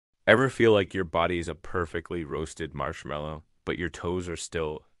Ever feel like your body's a perfectly roasted marshmallow, but your toes are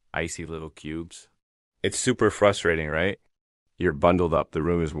still icy little cubes? It's super frustrating, right? You're bundled up, the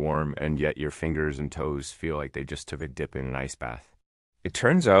room is warm, and yet your fingers and toes feel like they just took a dip in an ice bath. It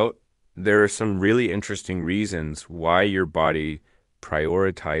turns out there are some really interesting reasons why your body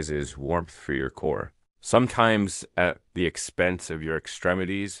prioritizes warmth for your core. Sometimes at the expense of your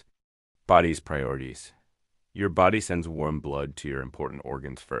extremities, body's priorities. Your body sends warm blood to your important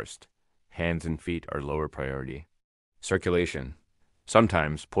organs first. Hands and feet are lower priority. Circulation.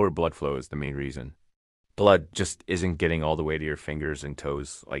 Sometimes poor blood flow is the main reason. Blood just isn't getting all the way to your fingers and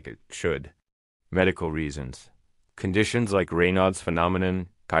toes like it should. Medical reasons. Conditions like Raynaud's phenomenon,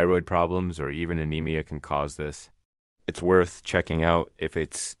 thyroid problems, or even anemia can cause this. It's worth checking out if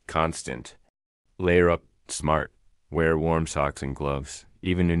it's constant. Layer up smart. Wear warm socks and gloves,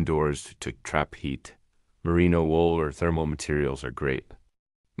 even indoors to trap heat. Merino wool or thermal materials are great.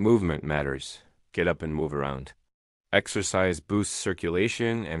 Movement matters. Get up and move around. Exercise boosts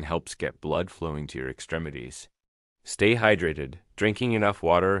circulation and helps get blood flowing to your extremities. Stay hydrated. Drinking enough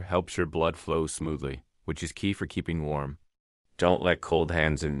water helps your blood flow smoothly, which is key for keeping warm. Don't let cold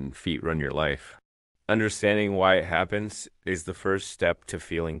hands and feet run your life. Understanding why it happens is the first step to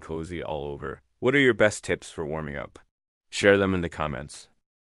feeling cozy all over. What are your best tips for warming up? Share them in the comments.